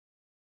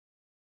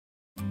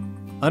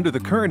Under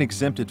the current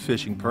exempted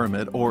fishing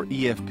permit, or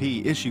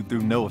EFP, issued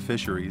through NOAA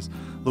Fisheries,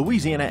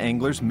 Louisiana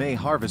anglers may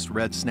harvest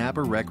red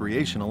snapper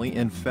recreationally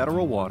in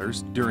federal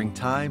waters during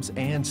times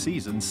and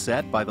seasons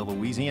set by the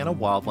Louisiana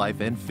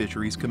Wildlife and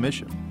Fisheries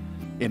Commission.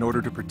 In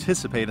order to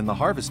participate in the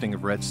harvesting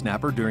of red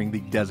snapper during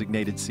the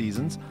designated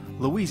seasons,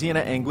 Louisiana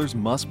anglers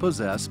must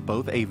possess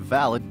both a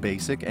valid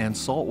basic and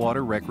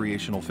saltwater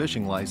recreational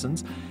fishing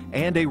license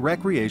and a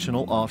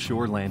recreational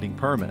offshore landing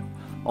permit,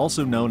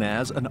 also known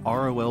as an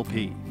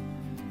ROLP.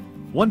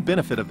 One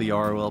benefit of the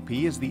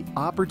ROLP is the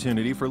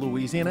opportunity for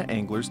Louisiana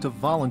anglers to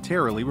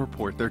voluntarily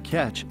report their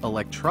catch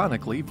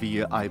electronically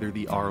via either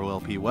the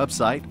ROLP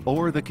website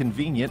or the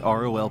convenient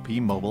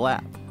ROLP mobile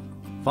app.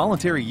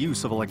 Voluntary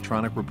use of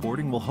electronic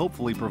reporting will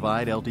hopefully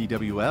provide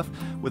LDWF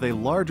with a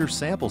larger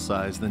sample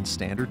size than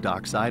standard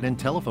dockside and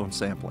telephone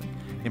sampling,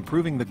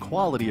 improving the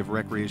quality of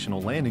recreational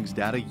landings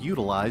data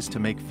utilized to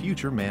make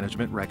future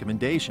management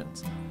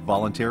recommendations.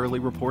 Voluntarily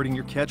reporting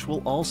your catch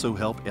will also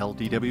help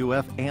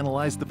LDWF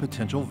analyze the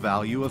potential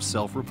value of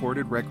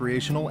self-reported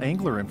recreational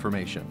angler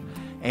information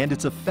and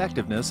its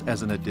effectiveness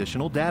as an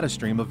additional data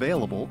stream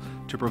available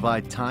to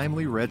provide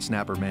timely red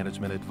snapper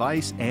management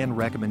advice and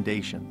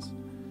recommendations.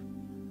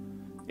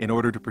 In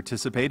order to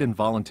participate in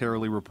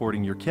voluntarily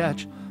reporting your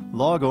catch,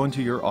 log on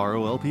to your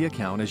ROLP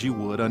account as you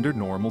would under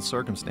normal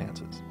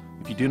circumstances.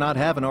 If you do not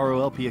have an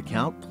ROLP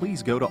account,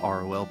 please go to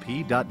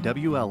rolp.wlf.la.gov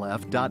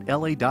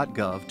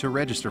to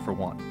register for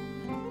one.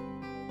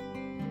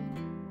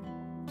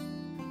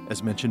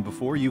 As mentioned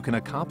before, you can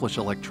accomplish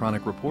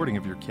electronic reporting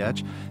of your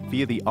catch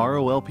via the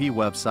ROLP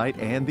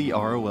website and the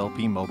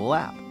ROLP mobile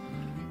app.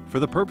 For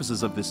the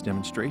purposes of this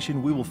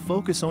demonstration, we will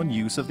focus on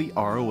use of the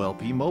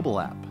ROLP mobile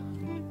app.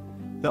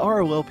 The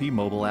ROLP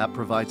mobile app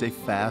provides a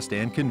fast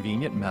and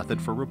convenient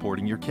method for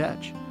reporting your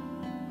catch.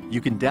 You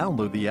can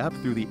download the app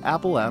through the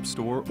Apple App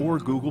Store or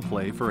Google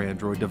Play for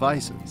Android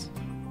devices.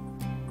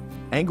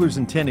 Anglers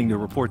intending to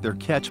report their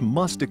catch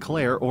must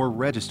declare or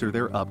register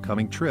their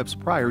upcoming trips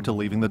prior to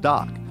leaving the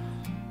dock.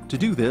 To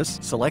do this,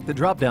 select the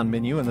drop-down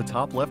menu in the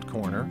top left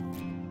corner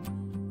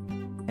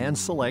and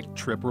select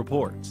Trip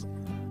Reports.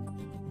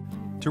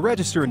 To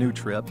register a new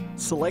trip,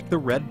 select the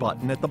red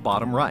button at the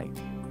bottom right.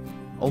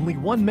 Only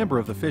one member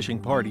of the fishing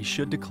party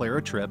should declare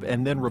a trip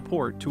and then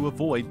report to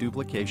avoid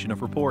duplication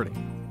of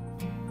reporting.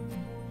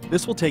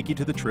 This will take you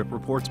to the Trip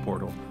Reports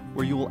portal,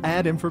 where you will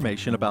add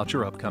information about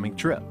your upcoming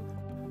trip.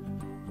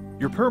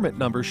 Your permit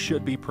number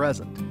should be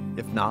present.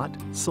 If not,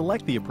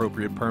 select the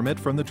appropriate permit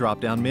from the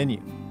drop-down menu.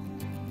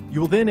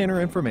 You will then enter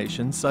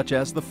information such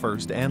as the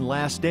first and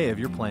last day of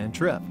your planned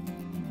trip.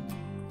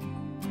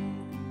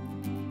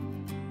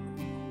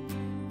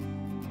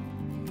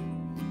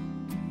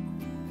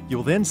 You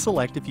will then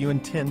select if you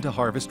intend to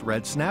harvest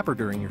red snapper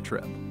during your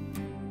trip.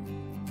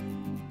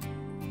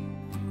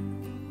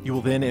 You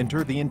will then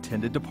enter the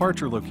intended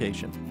departure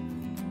location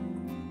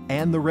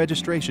and the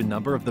registration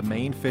number of the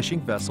main fishing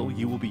vessel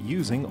you will be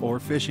using or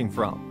fishing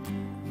from.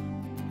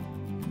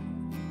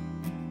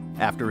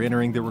 After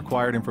entering the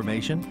required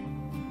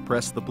information,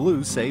 press the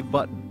blue Save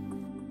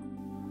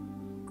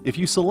button. If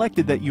you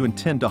selected that you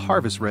intend to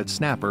harvest red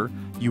snapper,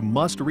 you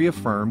must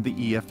reaffirm the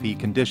EFP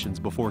conditions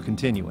before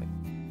continuing.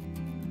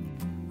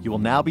 You will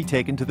now be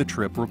taken to the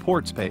Trip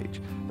Reports page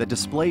that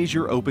displays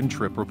your open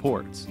trip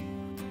reports.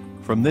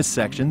 From this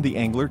section, the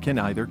angler can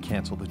either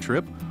cancel the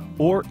trip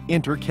or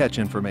enter catch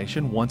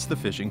information once the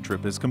fishing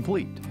trip is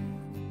complete.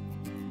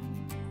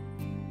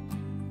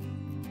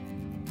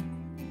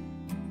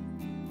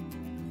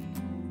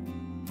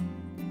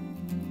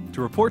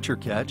 To report your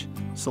catch,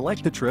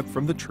 select the trip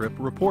from the Trip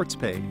Reports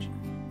page.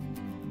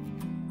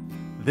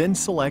 Then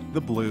select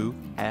the blue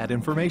Add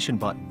Information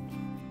button.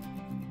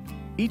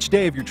 Each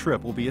day of your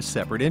trip will be a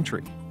separate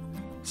entry.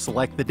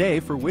 Select the day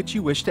for which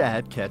you wish to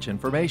add catch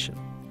information.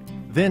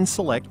 Then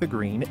select the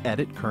green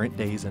Edit Current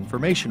Day's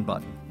Information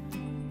button.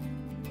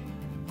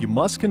 You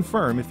must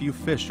confirm if you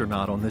fished or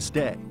not on this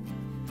day.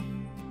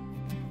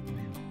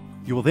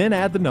 You will then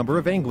add the number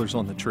of anglers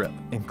on the trip,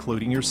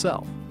 including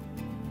yourself.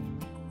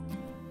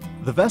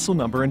 The vessel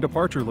number and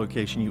departure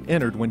location you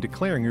entered when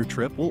declaring your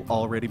trip will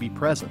already be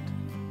present.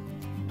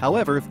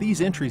 However, if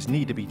these entries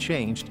need to be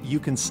changed, you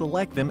can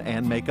select them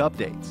and make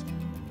updates.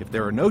 If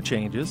there are no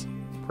changes,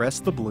 press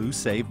the blue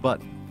Save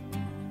button.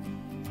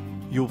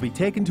 You will be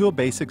taken to a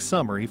basic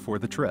summary for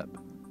the trip.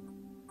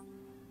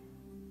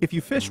 If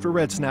you fished for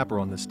red snapper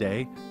on this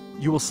day,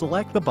 you will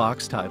select the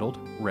box titled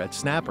Red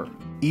Snapper,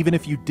 even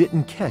if you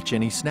didn't catch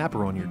any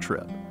snapper on your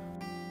trip.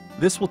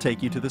 This will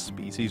take you to the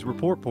Species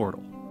Report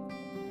portal.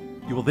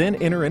 You will then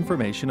enter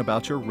information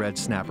about your red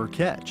snapper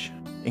catch,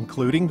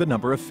 including the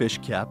number of fish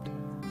kept,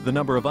 the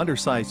number of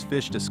undersized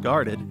fish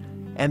discarded,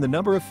 and the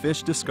number of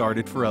fish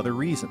discarded for other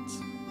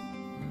reasons.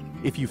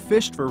 If you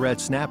fished for red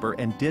snapper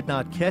and did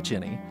not catch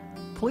any,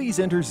 please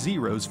enter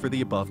zeros for the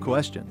above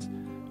questions.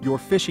 Your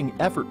fishing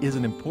effort is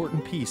an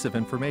important piece of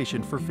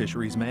information for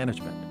fisheries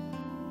management.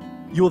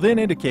 You will then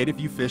indicate if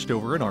you fished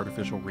over an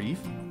artificial reef,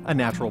 a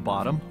natural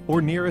bottom,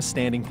 or near a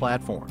standing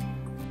platform.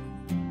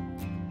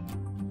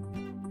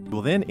 You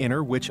will then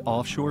enter which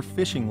offshore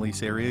fishing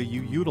lease area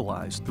you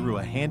utilize through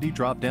a handy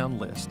drop-down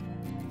list,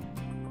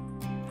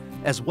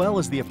 as well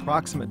as the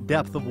approximate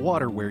depth of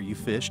water where you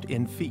fished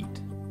in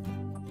feet.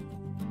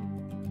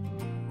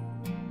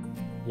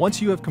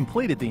 Once you have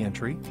completed the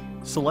entry,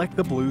 select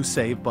the blue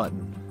Save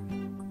button.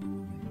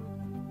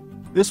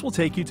 This will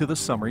take you to the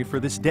summary for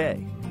this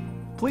day.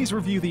 Please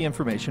review the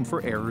information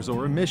for errors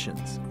or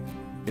omissions.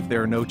 If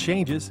there are no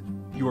changes,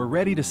 you are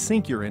ready to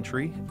sync your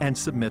entry and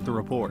submit the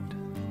report.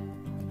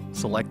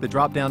 Select the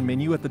drop-down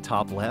menu at the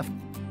top left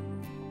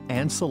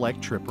and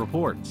select Trip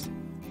Reports.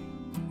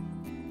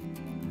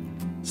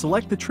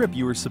 Select the trip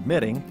you are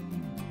submitting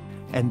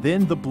and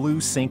then the blue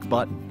Sync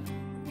button.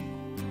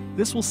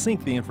 This will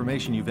sync the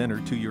information you've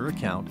entered to your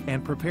account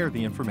and prepare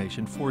the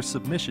information for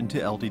submission to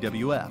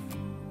LDWF.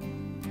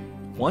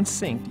 Once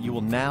synced, you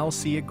will now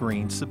see a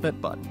green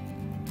Submit button.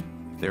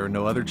 If there are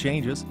no other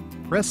changes,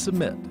 press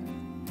Submit.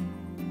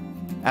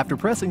 After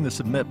pressing the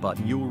Submit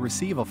button, you will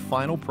receive a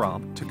final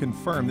prompt to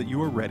confirm that you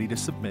are ready to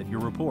submit your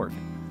report.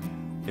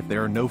 If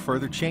there are no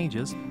further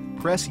changes,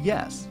 press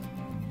Yes,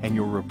 and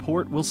your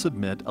report will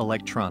submit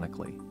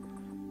electronically.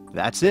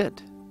 That's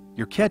it.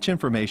 Your catch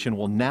information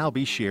will now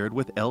be shared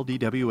with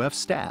LDWF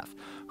staff,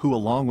 who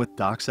along with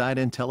dockside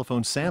and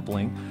telephone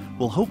sampling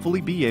will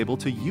hopefully be able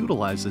to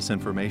utilize this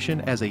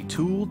information as a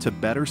tool to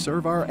better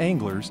serve our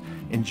anglers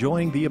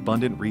enjoying the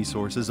abundant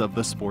resources of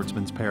the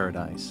sportsman's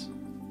paradise.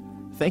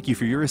 Thank you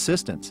for your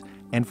assistance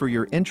and for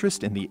your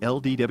interest in the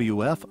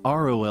LDWF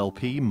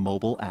ROLP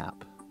mobile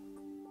app.